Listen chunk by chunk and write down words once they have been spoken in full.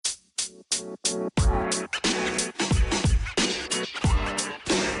What's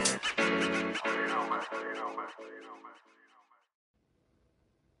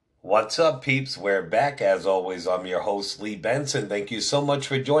up, peeps? We're back. As always, I'm your host, Lee Benson. Thank you so much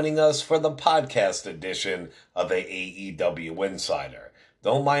for joining us for the podcast edition of the AEW Insider.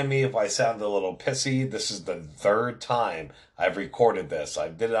 Don't mind me if I sound a little pissy. This is the third time I've recorded this. I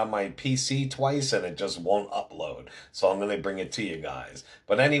did it on my PC twice and it just won't upload. So I'm going to bring it to you guys.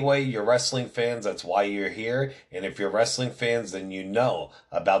 But anyway, you're wrestling fans. That's why you're here. And if you're wrestling fans, then you know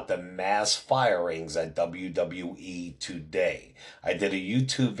about the mass firings at WWE today. I did a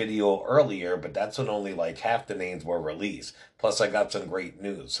YouTube video earlier, but that's when only like half the names were released. Plus, I got some great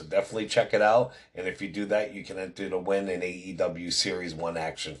news. So definitely check it out. And if you do that, you can enter to win an AEW Series 1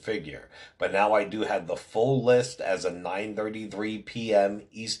 action figure. But now I do have the full list as of 9:33 p.m.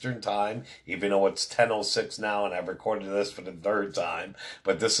 Eastern Time, even though it's 10:06 now and I've recorded this for the third time.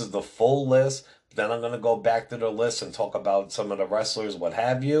 But this is the full list. Then I'm going to go back to the list and talk about some of the wrestlers, what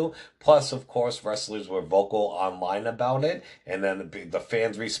have you. Plus, of course, wrestlers were vocal online about it. And then the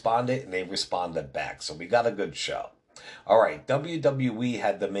fans responded and they responded back. So we got a good show. All right, WWE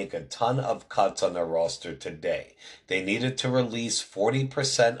had to make a ton of cuts on their roster today. They needed to release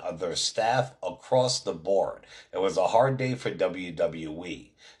 40% of their staff across the board. It was a hard day for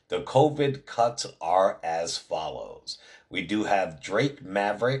WWE. The COVID cuts are as follows. We do have Drake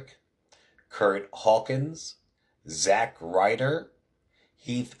Maverick, Kurt Hawkins, Zack Ryder,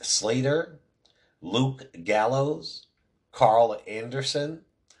 Heath Slater, Luke Gallows, Carl Anderson,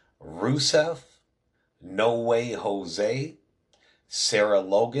 Rusev, No Way Jose, Sarah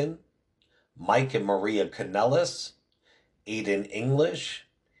Logan, Mike and Maria Kanellis, Aiden English,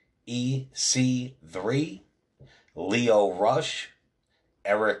 EC3, Leo Rush,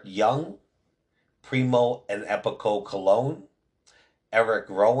 Eric Young, Primo and Epico Cologne, Eric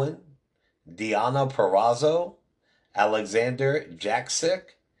Rowan, Deanna Purrazzo, Alexander Jaksic,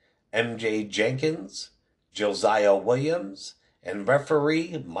 MJ Jenkins, Josiah Williams, and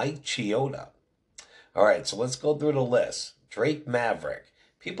referee Mike Chioda. All right, so let's go through the list. Drake Maverick.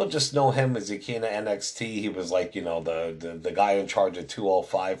 People just know him as he came to NXT. He was like, the guy in charge of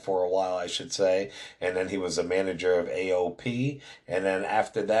 205 for a while, I should say. And then he was a manager of AOP. And then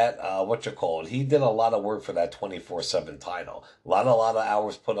after that, he did a lot of work for that 24/7 title. A lot of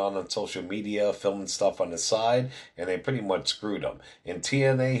hours put on social media, filming stuff on the side, and they pretty much screwed him. In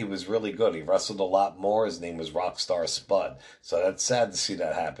TNA, he was really good. He wrestled a lot more. His name was Rockstar Spud. So that's sad to see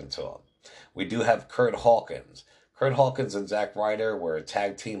that happen to him. We do have Kurt Hawkins. Kurt Hawkins and Zack Ryder were a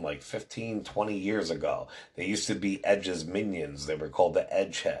tag team like 15, 20 years ago. They used to be Edge's minions. They were called the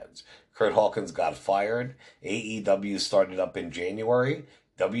Edgeheads. Kurt Hawkins got fired. AEW started up in January.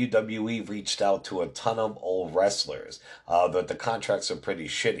 WWE reached out to a ton of old wrestlers, but the contracts are pretty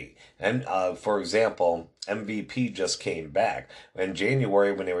shitty. And for example, MVP just came back. In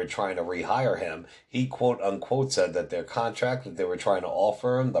January, when they were trying to rehire him, he quote unquote said that their contract that they were trying to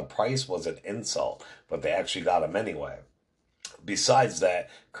offer him, the price was an insult, but they actually got him anyway. Besides that,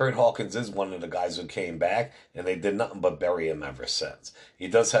 Kurt Hawkins is one of the guys who came back, and they did nothing but bury him ever since. He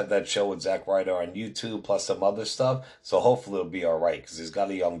does have that show with Zack Ryder on YouTube, plus some other stuff, so hopefully it'll be all right, because he's got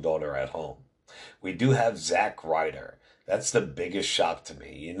a young daughter at home. We do have Zack Ryder. That's the biggest shock to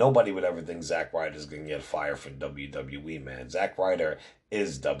me. Nobody would ever think Zack Ryder is going to get fired from WWE, man. Zack Ryder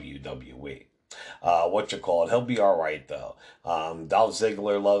is WWE. He'll be all right, though. Dolph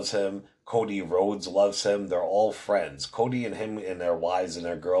Ziggler loves him. Cody Rhodes loves him. They're all friends. Cody and him and their wives and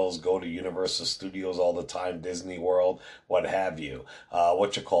their girls go to Universal Studios all the time, Disney World, what have you. I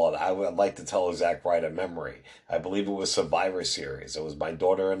would like to tell a Zack Ryder memory. I believe it was Survivor Series. It was my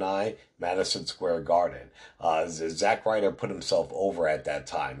daughter and I, Madison Square Garden. Zack Ryder put himself over at that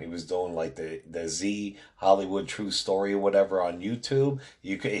time. He was doing like the Z Hollywood True Story or whatever on YouTube.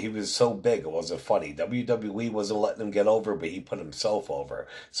 He was so big, it wasn't funny. WWE wasn't letting him get over, but he put himself over.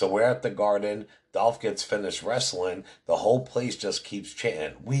 So we're at the Garden. Dolph gets finished wrestling. The whole place just keeps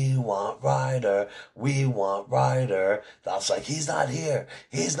chanting, "We want Ryder. We want Ryder." Dolph's like, "He's not here.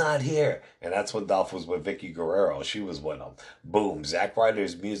 He's not here." And that's when Dolph was with Vicky Guerrero. She was with him. Boom. Zack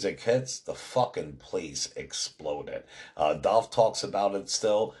Ryder's music hits. The fucking place exploded. Dolph talks about it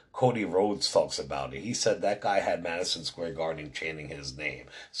still. Cody Rhodes talks about it. He said that guy had Madison Square Garden chanting his name.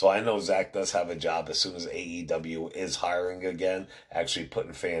 So I know Zack does have a job as soon as AEW is hiring again, actually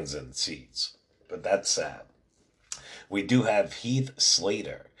putting fans in seats. But that's sad. We do have Heath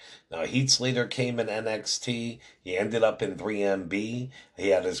Slater. Now, Heath Slater came in NXT. He ended up in 3MB. He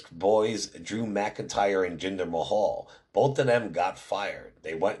had his boys, Drew McIntyre and Jinder Mahal. Both of them got fired.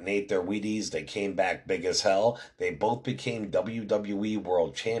 They went and ate their Wheaties. They came back big as hell. They both became WWE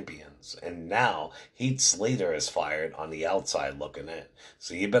World Champions. And now Heath Slater is fired on the outside looking in.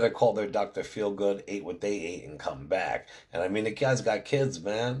 So you better call their Dr. Feelgood, ate what they ate, and come back. And I mean, the guy's got kids,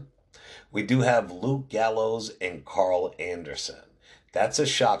 man. We do have Luke Gallows and Carl Anderson. That's a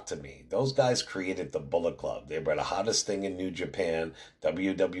shock to me. Those guys created the Bullet Club. They were the hottest thing in New Japan.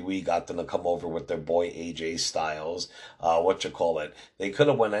 WWE got them to come over with their boy AJ Styles. They could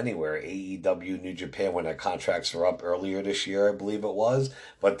have went anywhere. AEW, New Japan, when their contracts were up earlier this year, I believe it was.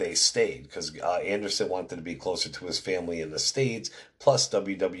 But they stayed because Anderson wanted to be closer to his family in the States. Plus,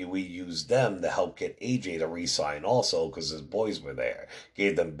 WWE used them to help get AJ to re-sign also because his boys were there.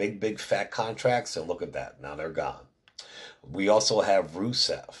 Gave them big, big, fat contracts, and look at that. Now they're gone. We also have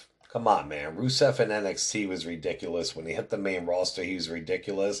Rusev. Come on, man. Rusev in NXT was ridiculous. When he hit the main roster, he was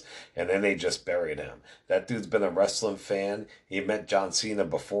ridiculous. And then they just buried him. That dude's been a wrestling fan. He met John Cena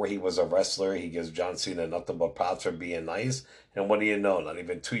before he was a wrestler. He gives John Cena nothing but props for being nice. And what do you know? Not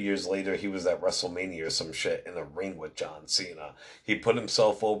even 2 years later, he was at WrestleMania or some shit in a ring with John Cena. He put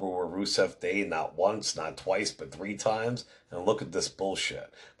himself over with Rusev Day not once, not twice, but 3 times. And look at this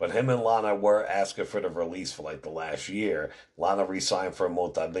bullshit. But him and Lana were asking for the release for like the last year. Lana re-signed for a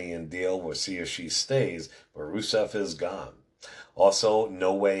multi-million deal. We'll see if she stays. But Rusev is gone. Also,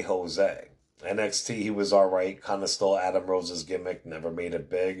 No Way Jose. NXT, he was alright. Kind of stole Adam Rose's gimmick. Never made it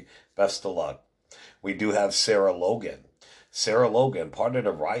big. Best of luck. We do have Sarah Logan. Sarah Logan, part of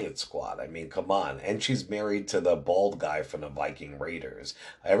the Riot Squad. I mean, come on. And she's married to the bald guy from the Viking Raiders.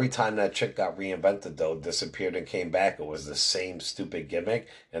 Every time that chick got reinvented, though, disappeared and came back, it was the same stupid gimmick,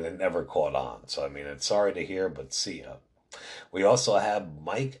 and it never caught on. So, I mean, it's sorry to hear, but see ya. We also have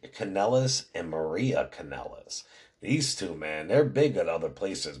Mike Kanellis and Maria Kanellis. These two, man, they're big at other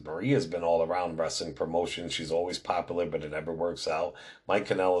places. Maria's been all around wrestling promotions. She's always popular, but it never works out. Mike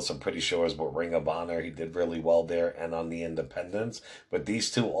Kanellis, I'm pretty sure, is with Ring of Honor. He did really well there and on the independents. But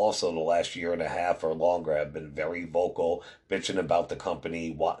these two also, the last year and a half or longer, have been very vocal, bitching about the company,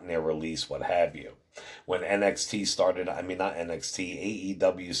 wanting their release, what have you. When NXT started, I mean, not NXT,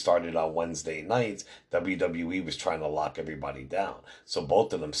 AEW started on Wednesday nights, WWE was trying to lock everybody down. So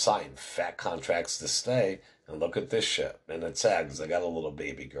both of them signed fat contracts to stay. And look at this shit. And it's sad because I got a little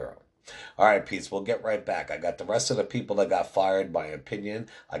baby girl. All right, peeps, we'll get right back. I got the rest of the people that got fired, my opinion.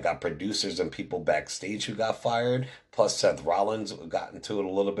 I got producers and people backstage who got fired. Plus Seth Rollins got into it a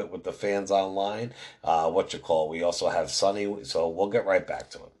little bit with the fans online. We also have Sonny. So we'll get right back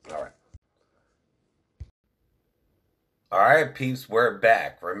to it. All right. All right, peeps, we're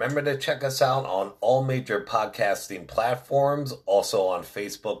back. Remember to check us out on all major podcasting platforms, also on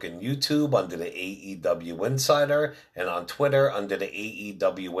Facebook and YouTube under the AEW Insider, and on Twitter under the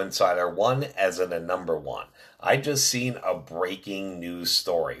AEW Insider 1 as in the number 1. I just seen a breaking news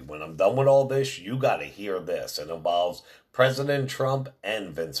story. When I'm done with all this, you got to hear this. It involves President Trump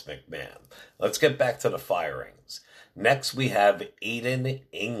and Vince McMahon. Let's get back to the firings. Next, we have Aiden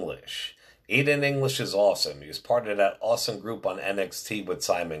English. Aiden English is awesome. He was part of that awesome group on NXT with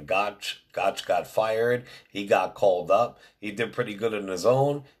Simon Gotch. Gotch got fired. He got called up. He did pretty good on his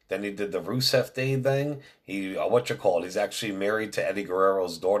own. Then he did the Rusev Day thing. He's actually married to Eddie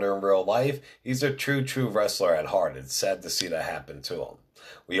Guerrero's daughter in real life. He's a true wrestler at heart. It's sad to see that happen to him.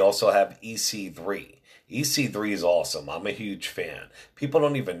 We also have EC3. EC3 is awesome. I'm a huge fan. People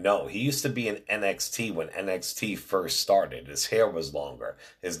don't even know. He used to be in NXT when NXT first started. His hair was longer.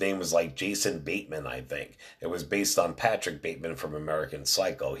 His name was like Jason Bateman, I think. It was based on Patrick Bateman from American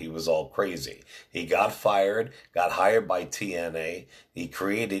Psycho. He was all crazy. He got fired, got hired by TNA. He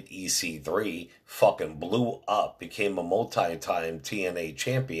created EC3, fucking blew up, became a multi-time TNA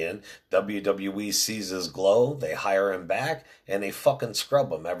champion. WWE sees his glow, they hire him back, and they fucking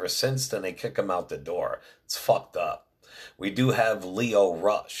scrub him ever since. Then they kick him out the door. It's fucked up. We do have Lio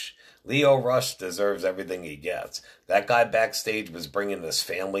Rush. Lio Rush deserves everything he gets. That guy backstage was bringing his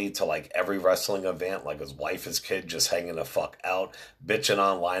family to like every wrestling event, like his wife, his kid, just hanging the fuck out, bitching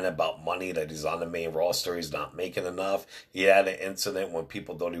online about money that he's on the main roster, he's not making enough. He had an incident when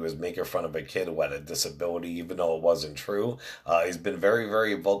people thought he was making fun of a kid who had a disability, even though it wasn't true. He's been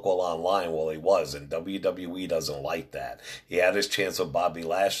very vocal online, he was, and WWE doesn't like that. He had his chance with Bobby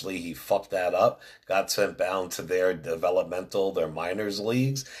Lashley, he fucked that up, got sent down to their their minors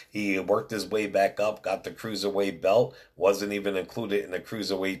leagues. He worked his way back up, got the Cruiserweight belt, wasn't even included in the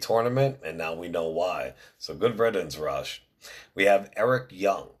Cruiserweight tournament, and now we know why. So good riddance, Rush. We have Eric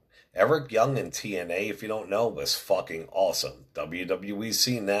Young. Eric Young in TNA, if you don't know, was fucking awesome. WWE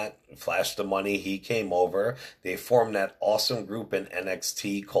seen that, flashed the money, he came over. They formed that awesome group in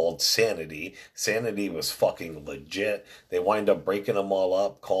NXT called Sanity. Sanity was fucking legit. They wind up breaking them all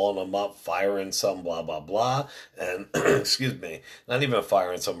up, calling them up, firing some, blah, blah, blah. And, excuse me, not even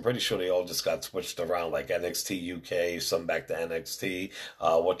firing some. I'm pretty sure they all just got switched around, like NXT UK, some back to NXT,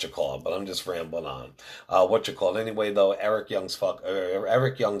 but I'm just rambling on. Anyway, though, Eric Young's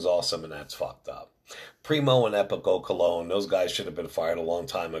awesome, and that's fucked up. Primo and Epico Cologne, those guys should have been fired a long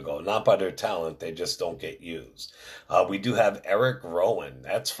time ago. Not by their talent, they just don't get used. We do have Eric Rowan.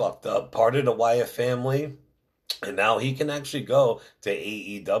 That's fucked up. Part of the Wyatt family. And now he can actually go to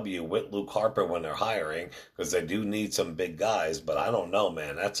AEW with Luke Harper when they're hiring, because they do need some big guys. But I don't know,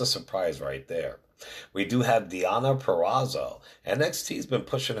 man. That's a surprise right there. We do have Deonna Purrazzo. NXT's been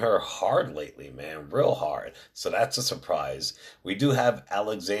pushing her hard lately, man, real hard. So that's a surprise. We do have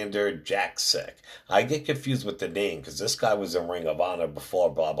Alexander Jaksic. I get confused with the name because this guy was in Ring of Honor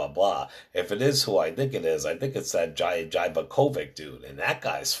before, blah, blah, blah. If it is who I think it is, I think it's that Jaivakovic dude. And that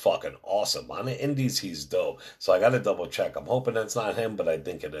guy's fucking awesome. On the indies, he's dope. So I got to double check. I'm hoping it's not him, but I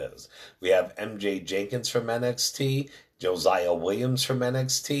think it is. We have MJ Jenkins from NXT. Josiah Williams from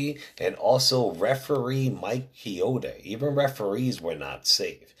NXT, and also referee Mike Chioda. Even referees were not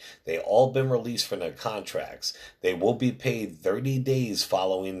safe. They all been released from their contracts. They will be paid 30 days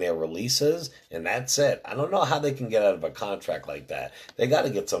following their releases, and that's it. I don't know how they can get out of a contract like that. They got to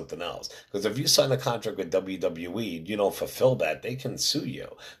get something else. Because if you sign a contract with WWE, you don't fulfill that, they can sue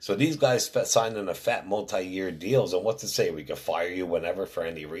you. So these guys signing a fat multi-year deals, and what to say, we can fire you whenever for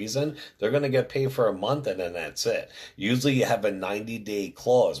any reason. They're going to get paid for a month, and then that's it. Usually you have a 90-day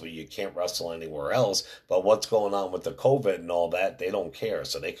clause where you can't wrestle anywhere else, but what's going on with the COVID and all that, they don't care,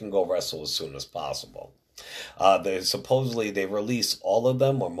 so they can go wrestle as soon as possible. They release all of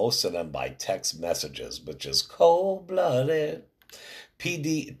them or most of them by text messages, which is cold-blooded.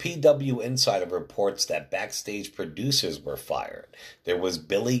 PW Insider reports that backstage producers were fired. There was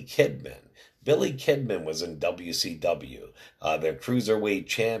Billy Kidman. Billy Kidman was in WCW, their cruiserweight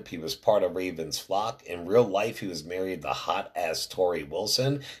champ. He was part of Raven's flock. In real life, he was married to hot-ass Tori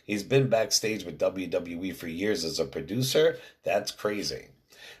Wilson. He's been backstage with WWE for years as a producer. That's crazy.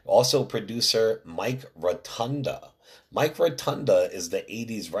 Also, producer Mike Rotunda. Mike Rotunda is the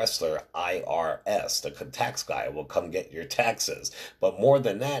 80s wrestler IRS, the tax guy will come get your taxes. But more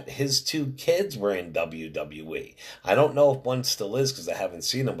than that, his two kids were in WWE. I don't know if one still is because I haven't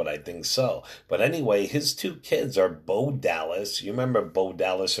seen him, but I think so. But anyway, his two kids are Bo Dallas. You remember Bo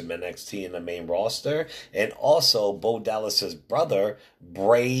Dallas from NXT in the main roster? And also Bo Dallas's brother,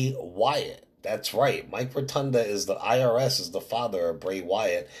 Bray Wyatt. That's right. Mike Rotunda is the IRS, is the father of Bray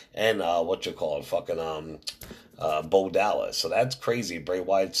Wyatt and Bo Dallas. So that's crazy. Bray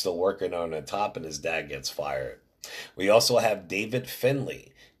Wyatt's still working on the top and his dad gets fired. We also have David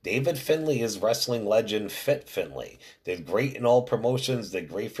Finlay. David Finlay is wrestling legend Fit Finlay. Did great in all promotions, did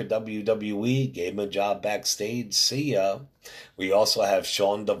great for WWE, gave him a job backstage. See ya. We also have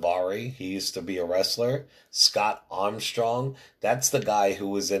Sean Davari. He used to be a wrestler. Scott Armstrong. That's the guy who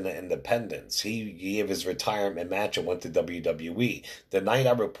was in the Independence. He gave his retirement match and went to WWE. The night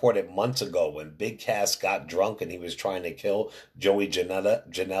I reported months ago when Big Cass got drunk and he was trying to kill Joey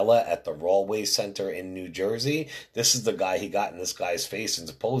Janela at the Rawway Center in New Jersey, this is the guy he got in this guy's face, and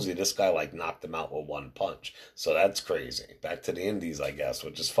supposedly this guy knocked him out with one punch. So that's crazy. Back to the indies, I guess,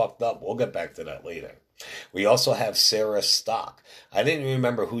 which is fucked up. We'll get back to that later. We also have Sarah Stock. I didn't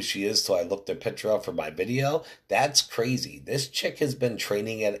remember who she is till I looked her picture up for my video. That's crazy. This chick has been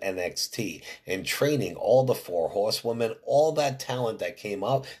training at NXT and training all the Four Horsewomen, all that talent that came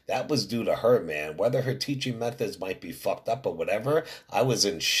up. That was due to her, man. Whether her teaching methods might be fucked up or whatever, I was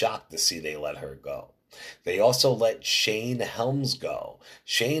in shock to see they let her go. They also let Shane Helms go.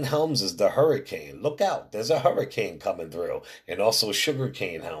 Shane Helms is the Hurricane. Look out, there's a hurricane coming through. And also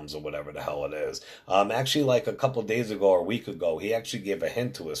Sugarcane Helms or whatever the hell it is. Actually, like a couple days ago or a week ago, he actually gave a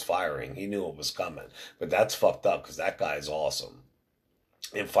hint to his firing. He knew it was coming. But that's fucked up because that guy's awesome.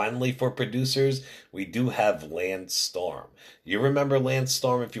 And finally, for producers, we do have Lance Storm. You remember Lance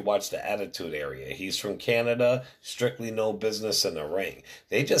Storm if you watch the Attitude Area. He's from Canada, strictly no business in the ring.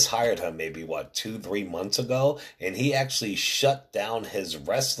 They just hired him maybe, 2-3 months ago, and he actually shut down his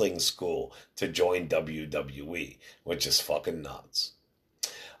wrestling school to join WWE, which is fucking nuts.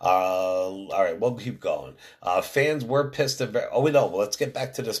 All right, we'll keep going. Fans were pissed at... let's get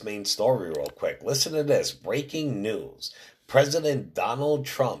back to this main story real quick. Listen to this. Breaking news. President Donald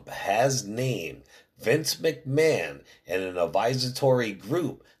Trump has named Vince McMahon and an advisory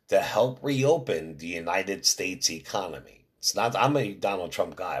group to help reopen the United States economy. It's not, I'm a Donald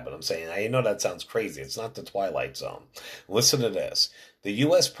Trump guy, but I'm saying, I know that sounds crazy. It's not the Twilight Zone. Listen to this. The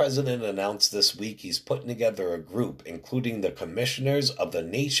U.S. president announced this week he's putting together a group, including the commissioners of the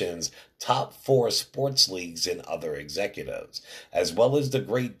nation's top 4 sports leagues and other executives. As well as the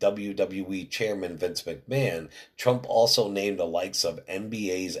great WWE chairman Vince McMahon, Trump also named the likes of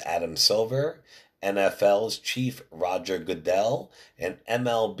NBA's Adam Silver, NFL's chief Roger Goodell, and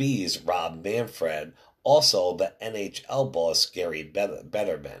MLB's Rob Manfred, also the NHL boss Gary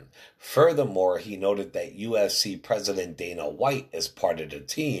Betterman. Furthermore, he noted that UFC President Dana White is part of the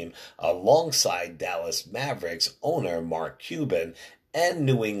team, alongside Dallas Mavericks owner Mark Cuban and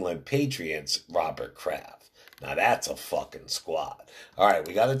New England Patriots Robert Kraft. Now that's a fucking squad. All right,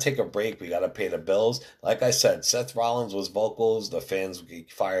 we got to take a break. We got to pay the bills. Like I said, Seth Rollins was vocals. The fans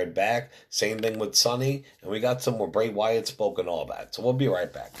fired back. Same thing with Sonny. And we got some more. Bray Wyatt spoke and all that. So we'll be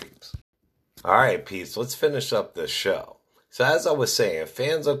right back, peeps. All right, peeps, let's finish up this show. So as I was saying,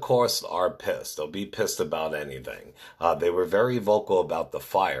 fans, of course, are pissed. They'll be pissed about anything. They were very vocal about the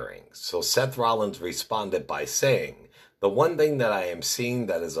firings. So Seth Rollins responded by saying, "The one thing that I am seeing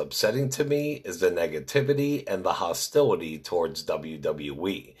that is upsetting to me is the negativity and the hostility towards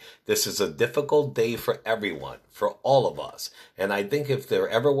WWE. This is a difficult day for everyone, for all of us. And I think if there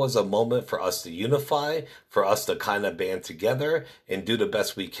ever was a moment for us to unify, for us to kind of band together and do the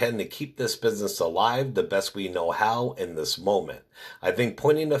best we can to keep this business alive the best we know how in this moment. I think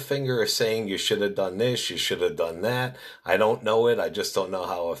pointing the finger or saying you should have done this, you should have done that, I don't know it, I just don't know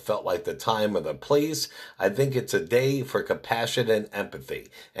how it felt like the time or the place. I think it's a day for compassion and empathy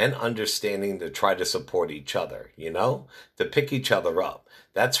and understanding to try to support each other, to pick each other up.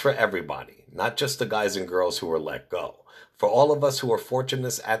 That's for everybody, not just the guys and girls who were let go. For all of us who are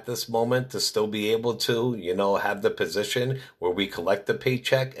fortunate at this moment to still be able to, have the position where we collect the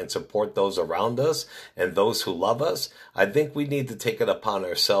paycheck and support those around us and those who love us, I think we need to take it upon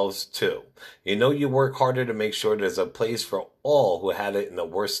ourselves too. You work harder to make sure there's a place for all who had it in the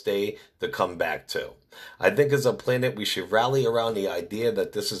worst day to come back to. I think as a planet we should rally around the idea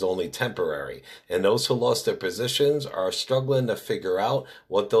that this is only temporary, and those who lost their positions are struggling to figure out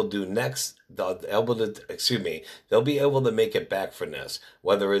what they'll do next. They'll be able to make it back from this,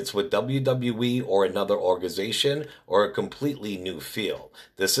 whether it's with WWE or another organization or a completely new field.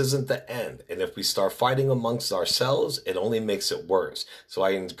 This isn't the end, and if we start fighting amongst ourselves, it only makes it worse. So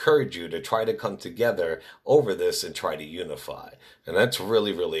I encourage you to try to come together over this and try to unify. And that's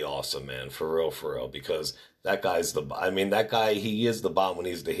really, really awesome, man, for real, because that guy's he is the bomb when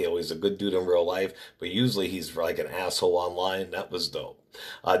he's the heel. He's a good dude in real life, but usually he's like an asshole online. That was dope.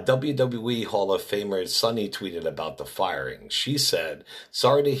 WWE Hall of Famer Sunny tweeted about the firing. She said,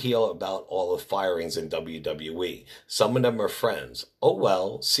 "Sorry to hear about all the firings in WWE. Some of them are friends. Oh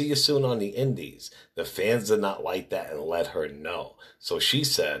well, see you soon on the indies." The fans did not like that and let her know. So she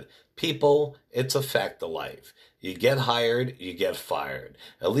said, "People, it's a fact of life. You get hired, you get fired.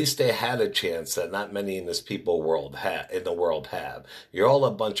 At least they had a chance that not many in the world have. You're all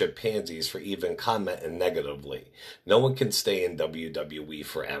a bunch of pansies for even commenting negatively. No one can stay in WWE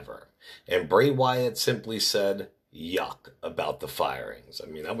forever." And Bray Wyatt simply said, "Yuck," about the firings.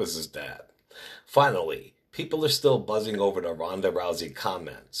 That was his dad. Finally, people are still buzzing over the Ronda Rousey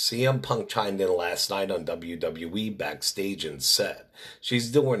comments. CM Punk chimed in last night on WWE backstage and said,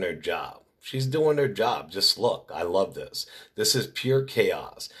 "She's doing her job. She's doing her job. Just look, I love this. This is pure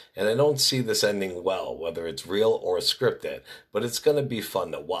chaos, and I don't see this ending well, whether it's real or scripted, but it's going to be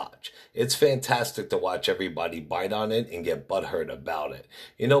fun to watch. It's fantastic to watch everybody bite on it and get butthurt about it.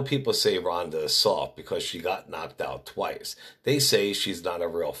 People say Ronda is soft because she got knocked out twice. They say she's not a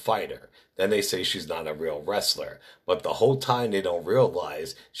real fighter. Then they say she's not a real wrestler. But the whole time they don't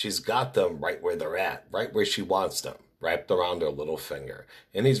realize she's got them right where they're at, right where she wants them, wrapped around her little finger."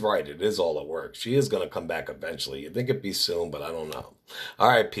 And he's right, it is all at work. She is going to come back eventually. You'd think it'd be soon, but I don't know. All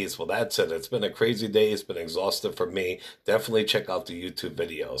right, peace. Well, that's it. It's been a crazy day. It's been exhaustive for me. Definitely check out the YouTube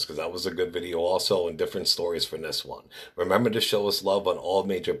videos, because that was a good video also, and different stories from this one. Remember to show us love on all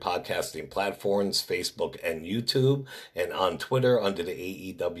major podcasting platforms, Facebook and YouTube, and on Twitter under the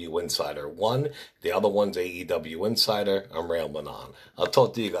AEW Insider 1. The other one's AEW Insider. I'm rambling on. I'll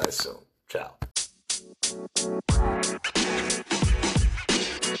talk to you guys soon. Ciao.